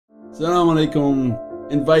Assalamu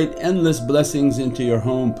alaikum. Invite endless blessings into your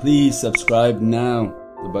home. Please subscribe now,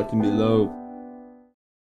 the button below.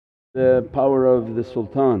 The power of the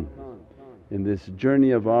Sultan in this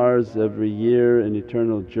journey of ours every year, an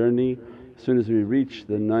eternal journey. As soon as we reach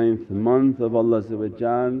the 9th month of Allah,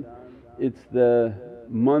 it's the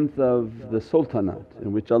month of the Sultanate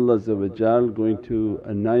in which Allah going to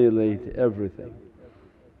annihilate everything.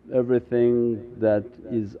 Everything that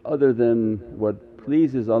is other than what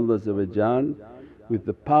pleases Allah with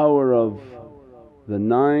the power of the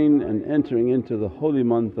 9 and entering into the holy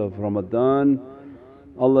month of Ramadan.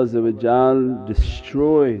 Allah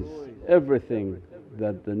destroys everything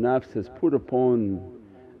that the nafs has put upon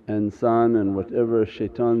insan, and whatever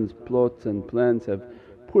shaitan's plots and plans have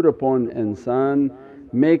put upon insan,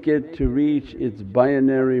 make it to reach its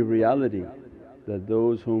binary reality, that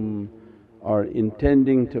those whom are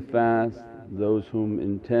intending to fast, those whom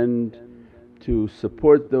intend to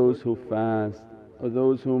support those who fast, or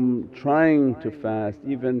those whom trying to fast,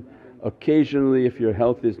 even occasionally if your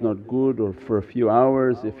health is not good, or for a few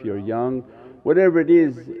hours if you're young. Whatever it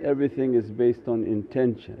is, everything is based on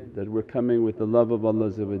intention, that we're coming with the love of Allah,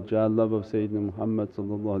 love of Sayyidina Muhammad,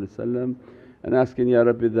 and asking, Ya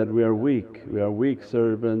Rabbi, that we are weak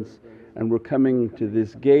servants, and we're coming to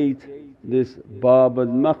this gate, this Bab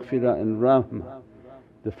al-Maghfirah and Rahma.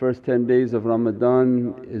 The first 10 days of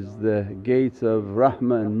Ramadan is the gates of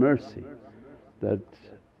Rahma and mercy, that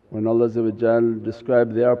when Allah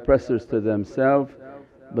described the oppressors to themselves,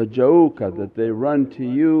 Baja'uka, that they run to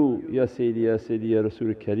you, Ya Sayyidi, Ya Sayyidi, Ya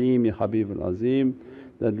Rasul Kareem, Ya Habib al-Azim,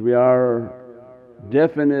 that we are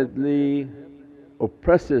definitely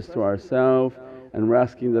oppressors to ourselves, and we're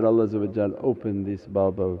asking that Allah open this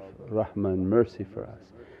Bab of Rahma and mercy for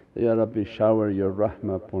us. Ya Rabbi, shower Your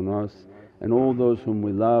Rahma upon us and all those whom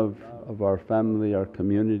we love, of our family, our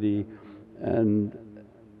community, and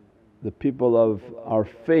the people of our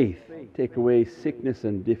faith. Take away sickness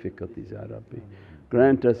and difficulties, Ya Rabbi.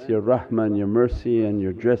 Grant us Your Rahma and Your mercy and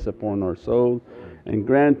Your dress upon our soul, and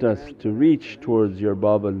grant us to reach towards Your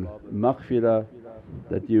Bab al-Maghfirah,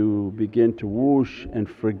 that You begin to whoosh and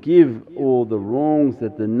forgive all the wrongs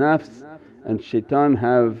that the nafs and shaitan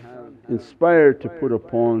have inspired to put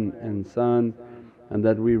upon insan, and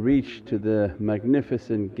that we reach to the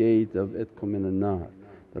magnificent gate of Itqu min an-nar,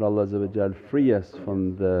 that Allah free us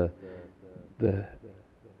from the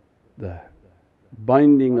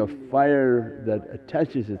binding of fire that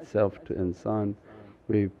attaches itself to insan.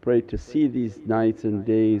 We pray to see these nights and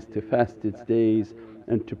days, to fast its days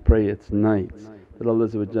and to pray its nights, that Allah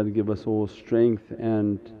give us all strength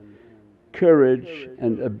and courage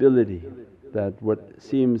and ability, that what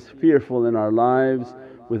seems fearful in our lives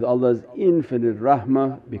with Allah's infinite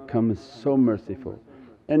rahmah becomes so merciful.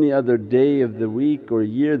 Any other day of the week or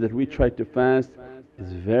year that we try to fast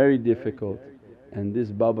is very difficult, and this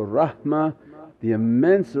Bab al-Rahmah, the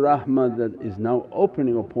immense rahmah that is now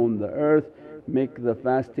opening upon the earth, make the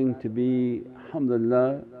fasting to be,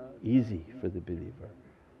 alhamdulillah, easy for the believer.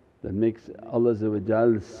 That makes Allah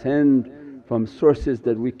send from sources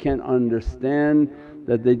that we can't understand,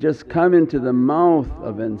 that they just come into the mouth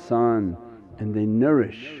of insan and they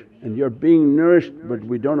nourish, and you're being nourished but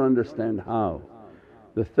we don't understand how.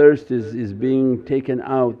 The thirst is being taken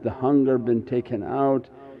out, the hunger been taken out,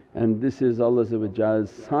 and this is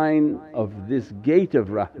Allah's sign of this gate of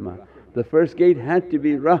rahmah. The first gate had to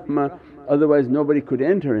be rahmah, otherwise nobody could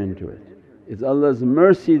enter into it. It's Allah's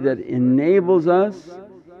mercy that enables us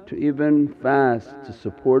to even fast, to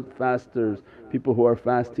support fasters, people who are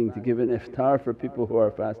fasting, to give an iftar for people who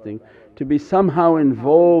are fasting, to be somehow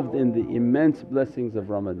involved in the immense blessings of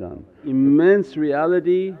Ramadan. Immense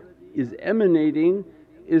reality is emanating,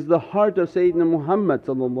 is the heart of Sayyidina Muhammad.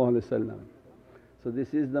 So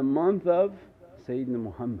this is the month of Sayyidina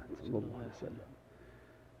Muhammad,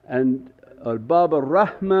 and al-Bab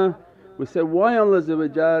al-Rahmah. We say, why Allah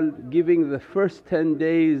giving the first 10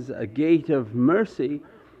 days a gate of mercy?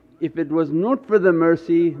 If it was not for the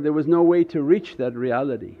mercy, there was no way to reach that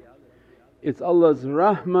reality. It's Allah's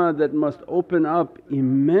rahmah that must open up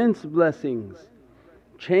immense blessings,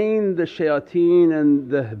 chain the shayateen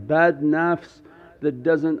and the bad nafs that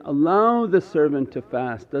doesn't allow the servant to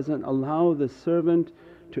fast, doesn't allow the servant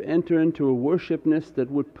to enter into a worshipness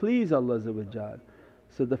that would please Allah.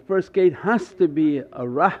 So the first gate has to be a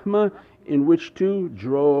rahmah in which to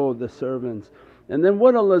draw the servants. And then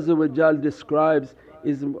what Allah describes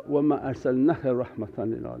is, وَمَا أَرْسَلْنَاكَ رَحْمَةً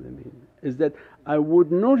لِلْعَالَمِينَ, is that I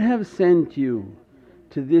would not have sent you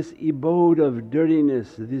to this abode of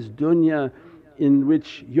dirtiness, this dunya in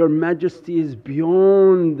which Your Majesty is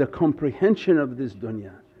beyond the comprehension of this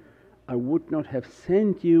dunya. I would not have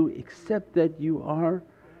sent you except that you are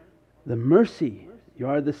the mercy. You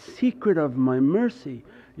are the secret of my mercy.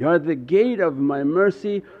 You are the gate of my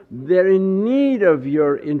mercy. They're in need of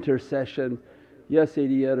your intercession. Ya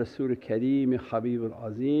Sayyidi Ya Rasul Kareem, Ya Habib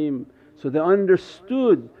al-Azim. So they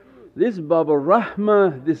understood this Bab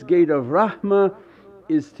al-Rahma, this gate of Rahma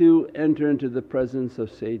is to enter into the presence of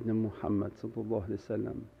Sayyidina Muhammad.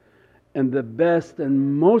 And the best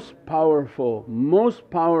and most powerful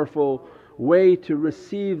way to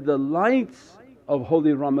receive the lights of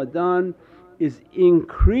holy Ramadan is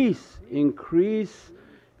increase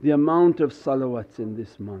the amount of salawats in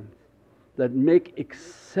this month. That make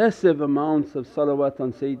excessive amounts of salawat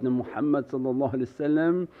on Sayyidina Muhammad,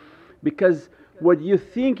 because what you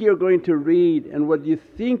think you're going to read and what you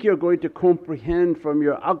think you're going to comprehend from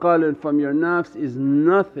your aqal and from your nafs is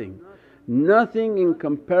nothing in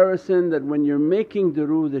comparison that when you're making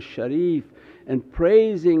durood al-sharif and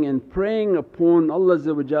praising and praying upon Allah's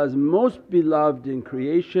most beloved in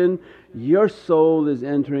creation, your soul is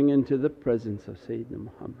entering into the presence of Sayyidina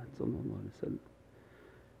Muhammad.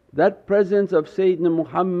 That presence of Sayyidina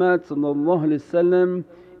Muhammad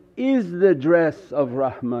is the dress of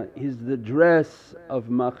rahmah, is the dress of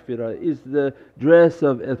maghfirah, is the dress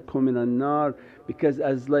of itqu minan nar. Because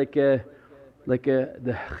as like the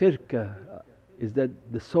khirka is that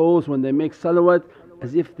the souls when they make salawat,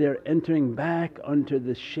 as if they're entering back onto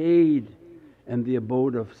the shade and the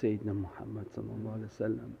abode of Sayyidina Muhammad.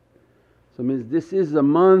 So means this is a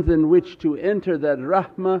month in which to enter that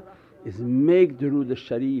rahmah is make durood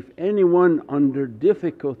al-sharif. Anyone under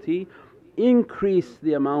difficulty, increase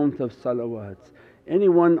the amount of salawats.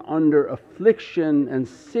 Anyone under affliction and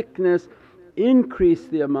sickness, increase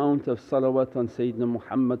the amount of salawat on Sayyidina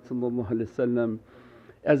Muhammad.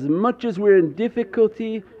 As much as we're in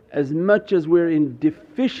difficulty, as much as we're in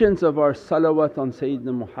deficiency of our salawat on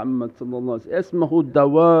Sayyidina Muhammad, Ismahu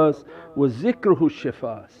dawas wa zikruhu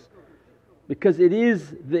shifas. Because it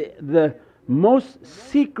is the most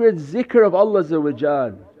secret zikr of Allah.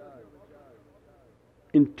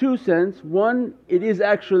 In two sense, one, it is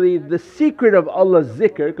actually the secret of Allah's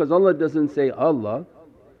zikr because Allah doesn't say Allah.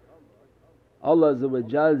 Allah's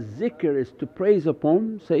zikr is to praise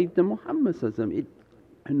upon Sayyidina Muhammad.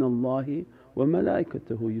 Inna Allahi wa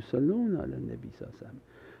malaikatahu yusalluna ala nabi.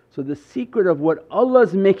 So the secret of what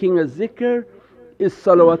Allah's making a zikr is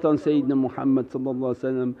salawat on Sayyidina Muhammad.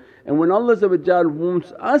 And when Allah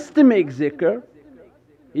wants us to make zikr,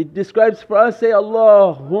 He describes for us, say,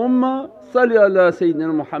 Allahumma salli ala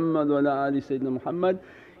Sayyidina Muhammad wa ala ali Sayyidina Muhammad.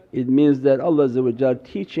 It means that Allah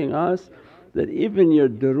teaching us that even your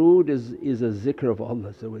durood is a zikr of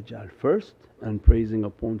Allah first, and praising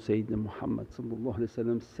upon Sayyidina Muhammad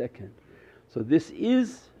second. So this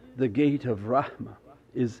is the gate of rahmah,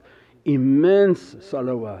 is immense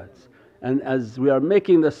salawats. And as we are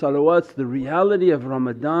making the salawats, the reality of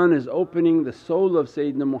Ramadan is opening, the soul of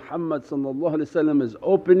Sayyidina Muhammad is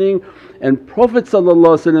opening, and Prophet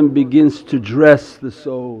begins to dress the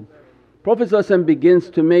soul. Prophet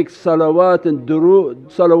begins to make salawat and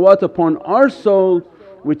durood, salawat upon our soul,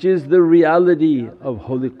 which is the reality of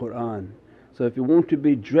Holy Qur'an. So if you want to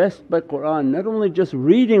be dressed by Qur'an, not only just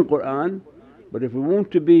reading Qur'an, but if we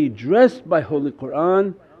want to be dressed by Holy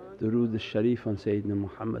Qur'an, durood al-sharif on Sayyidina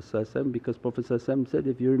Muhammad, because Prophet said,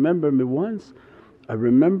 if you remember me once, I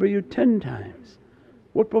remember you 10 times.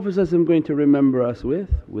 What Prophet going to remember us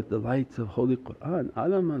with? With the lights of Holy Qur'an,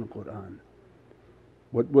 alaman Qur'an.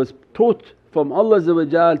 What was taught from Allah to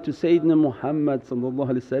Sayyidina Muhammad,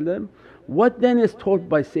 what then is taught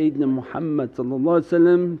by Sayyidina Muhammad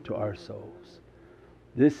to our souls?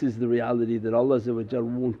 This is the reality that Allah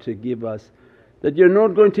wants to give us, that you're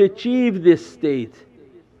not going to achieve this state.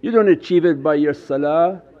 You don't achieve it by your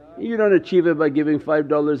salah, you don't achieve it by giving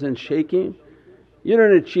 $5 and shaking, you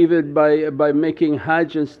don't achieve it by making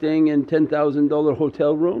hajj and staying in $10,000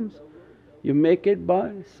 hotel rooms. You make it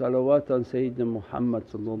by salawat on Sayyidina Muhammad,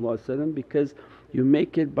 because you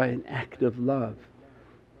make it by an act of love.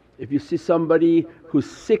 If you see somebody who's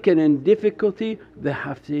sick and in difficulty, they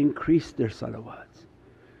have to increase their salawats.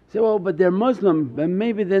 Say, well, but they're Muslim, and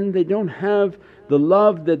maybe then they don't have the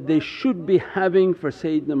love that they should be having for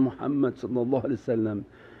Sayyidina Muhammad.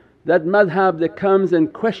 That madhab that comes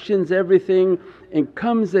and questions everything and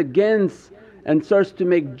comes against and starts to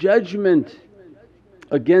make judgment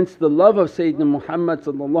against the love of Sayyidina Muhammad,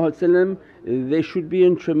 they should be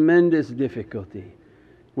in tremendous difficulty.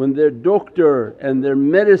 When their doctor and their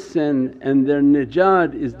medicine and their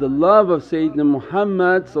najat is the love of Sayyidina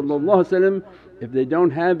Muhammad, if they don't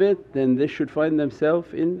have it, then they should find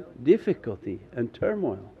themselves in difficulty and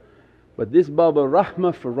turmoil. But this Bab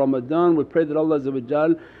al-Rahmah for Ramadan, we pray that Allah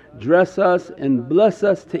dress us and bless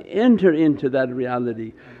us to enter into that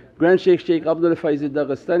reality. Grand Shaykh Abdul Faiz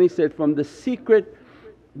Dagestani said, from the secret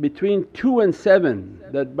between 2 and 7,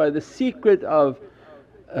 that by the secret of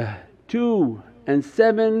 2 and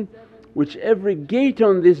 7, which every gate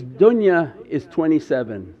on this dunya is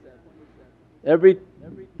 27. Every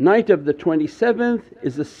night of the 27th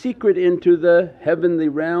is a secret into the heavenly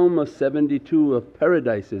realm of 72 of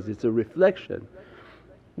paradises, it's a reflection.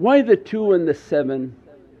 Why the 2 and the 7?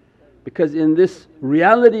 Because in this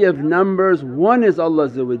reality of numbers, 1 is Allah,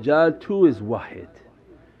 2 is Wahid.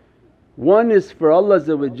 1 is for Allah,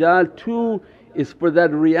 2 is for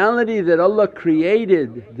that reality that Allah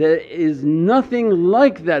created. There is nothing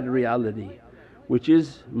like that reality, which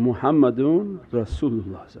is Muhammadun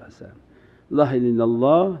Rasulullah. La ilaha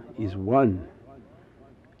illallah is 1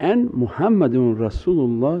 and Muhammadun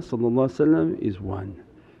Rasulullah is 1.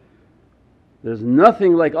 There's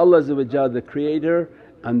nothing like Allah the Creator,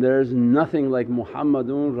 and there's nothing like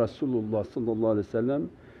Muhammadun Rasulullah.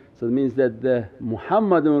 So it means that the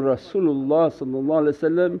Muhammadun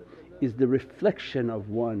Rasulullah is the reflection of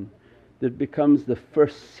 1 that becomes the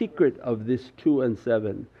first secret of this 2 and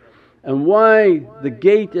 7. And why the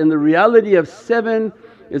gate and the reality of 7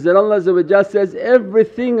 is that Allah says,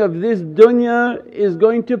 everything of this dunya is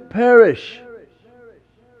going to perish.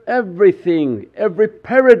 Everything, every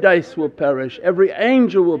paradise will perish, every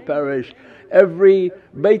angel will perish, every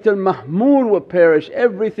Bayt al-Mahmur will perish,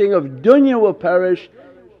 everything of dunya will perish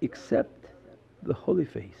except the holy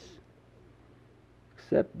face,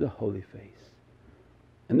 except the holy face.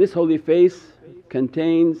 And this holy face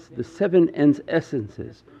contains the 7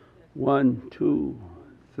 essences: 1, 2,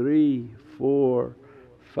 3, 4,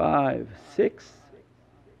 5, 6,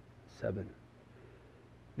 7.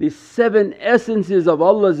 These 7 essences of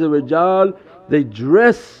Allah, they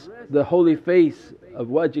dress the holy face of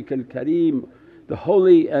Wajhik al-Kareem, the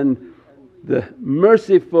holy and the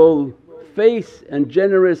merciful face and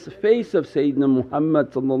generous face of Sayyidina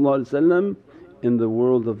Muhammad in the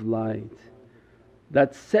world of light.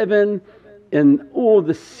 That 7 and all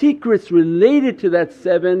the secrets related to that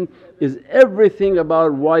 7 is everything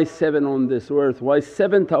about why 7 on this earth, why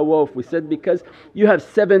 7 tawaf. We said because you have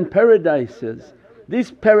 7 paradises.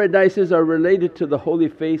 These paradises are related to the holy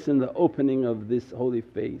face and the opening of this holy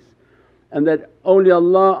face. And that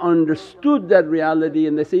awliyaullah understood that reality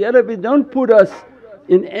and they say, Ya Rabbi, don't put us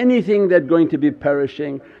in anything that's going to be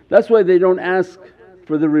perishing. That's why they don't ask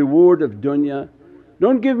for the reward of dunya.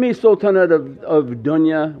 Don't give me sultanate of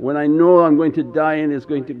dunya when I know I'm going to die and it's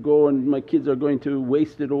going to go and my kids are going to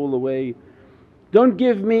waste it all away. Don't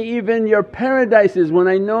give me even your paradises when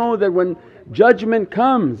I know that when judgment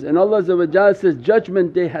comes and Allah says,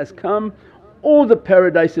 judgment day has come, all the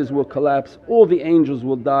paradises will collapse, all the angels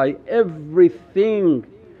will die, everything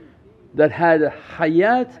that had a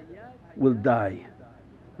hayat will die.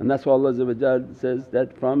 And that's why Allah says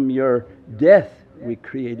that from your death we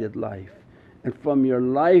created life, and from your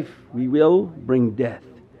life we will bring death.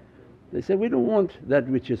 They say, we don't want that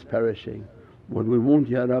which is perishing, what we want,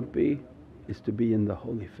 Ya Rabbi, is to be in the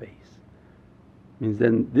holy face. Means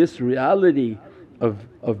then this reality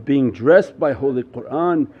of being dressed by Holy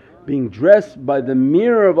Qur'an, being dressed by the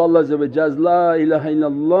mirror of Allah, La ilaha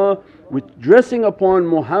illallah, with dressing upon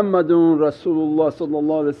Muhammadun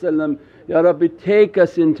Rasulullah. Ya Rabbi, take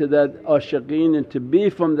us into that ashiqeen and to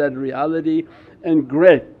be from that reality, and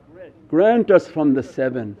grant us from the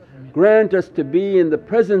 7. Grant us to be in the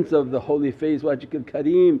presence of the holy face, Wajhik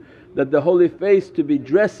al-Kareem, that the holy face to be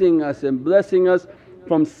dressing us and blessing us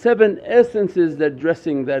from 7 essences that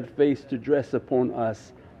dressing that face to dress upon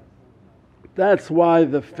us. That's why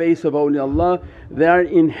the face of awliyaullah, they are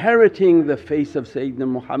inheriting the face of Sayyidina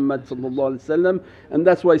Muhammad, and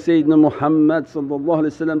that's why Sayyidina Muhammad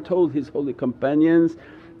told his holy companions,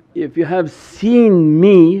 if you have seen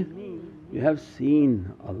me, you have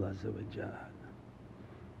seen Allah.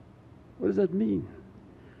 What does that mean?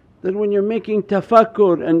 That when you're making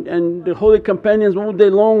tafakkur and the holy companions all day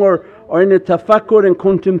long are in a tafakkur and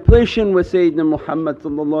contemplation with Sayyidina Muhammad,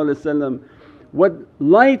 what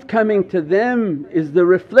light coming to them is the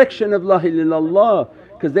reflection of La ilaha illallah,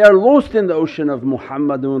 because they are lost in the ocean of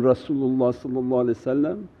Muhammadun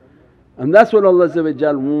Rasulullah. And that's what Allah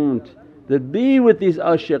wants, that be with these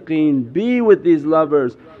ashiqeen, be with these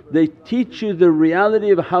lovers. They teach you the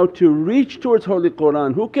reality of how to reach towards Holy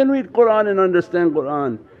Qur'an. Who can read Qur'an and understand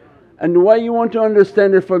Qur'an? And why you want to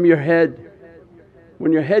understand it from your head,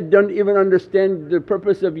 when your head don't even understand the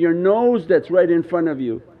purpose of your nose that's right in front of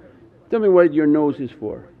you. Tell me what your nose is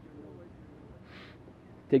for.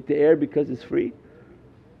 Take the air because it's free?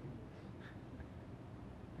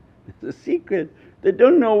 It's a secret. They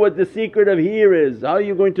don't know what the secret of here is. How are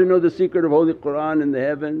you going to know the secret of Holy Qur'an in the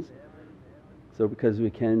heavens? So because we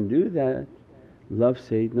can do that, love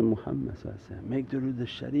Sayyidina Muhammad, make durood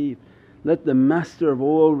al-Sharif. Let the master of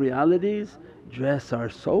all realities dress our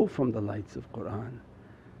soul from the lights of Qur'an.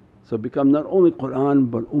 So become not only Qur'an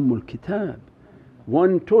but Kitab.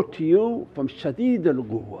 One taught to you from Shadeed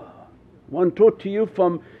al-Quwwa, one taught to you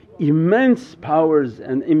from immense powers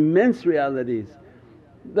and immense realities,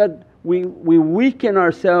 that we weaken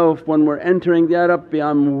ourselves when we're entering, Ya Rabbi,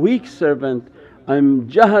 I'm weak servant, I'm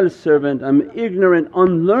Jahal servant, I'm ignorant,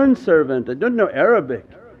 unlearned servant, I don't know Arabic.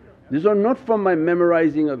 These are not from my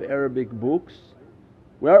memorizing of Arabic books.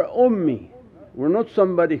 We are ummi, we're not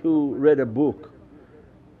somebody who read a book.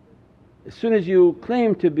 As soon as you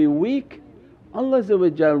claim to be weak, Allah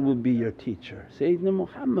will be your teacher, Sayyidina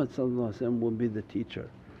Muhammad will be the teacher.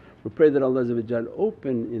 We pray that Allah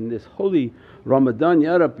open in this holy Ramadan,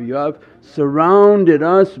 Ya Rabbi, You have surrounded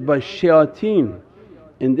us by shayateen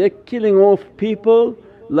and they're killing off people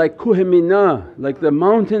like Kuh Mina, like the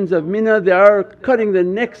mountains of Mina, they are cutting the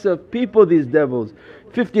necks of people, these devils.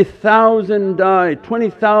 50,000 died,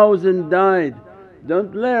 20,000 died.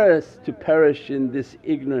 Don't let us to perish in this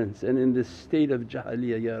ignorance and in this state of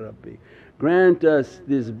Jahiliyyah, Ya Rabbi. Grant us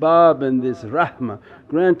this bab and this rahmah,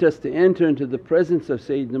 grant us to enter into the presence of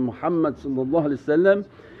Sayyidina Muhammad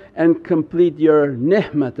and complete Your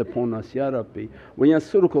ni'mat upon us, Ya Rabbi. Wa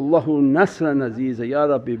yansurukallahu nasran azeeza, Ya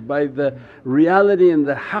Rabbi, by the reality and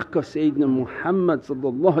the haqq of Sayyidina Muhammad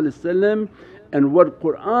and what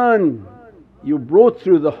Qur'an You brought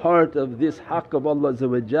through the heart of this haqq of Allah,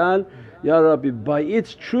 Ya Rabbi, by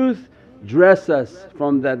its truth dress us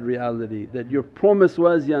from that reality that Your promise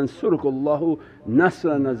was, yansurukallahu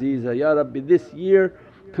nasran azeeza. Ya Rabbi, this year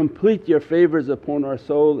complete Your favours upon our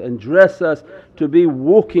soul and dress us to be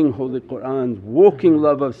walking holy Qur'ans, walking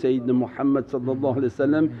love of Sayyidina Muhammad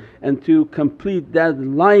and to complete that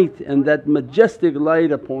light and that majestic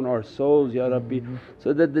light upon our souls, Ya Rabbi,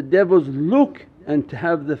 so that the devils look and to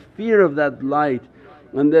have the fear of that light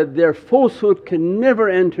and that their falsehood can never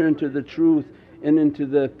enter into the truth and into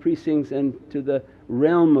the precincts and to the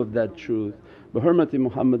realm of that truth. Bi hurmati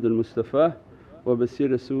Muhammad al-Mustafa wa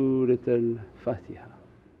basira Surat al-Fatiha.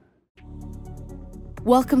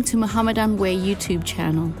 Welcome to Muhammadan Way YouTube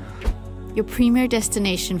channel, your premier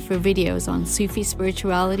destination for videos on Sufi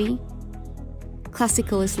spirituality,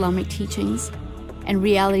 classical Islamic teachings and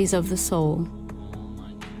realities of the soul.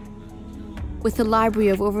 With a library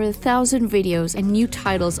of over 1,000 videos and new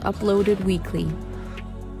titles uploaded weekly.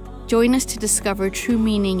 Join us to discover true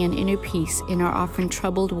meaning and inner peace in our often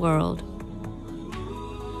troubled world.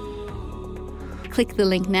 Click the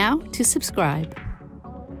link now to subscribe.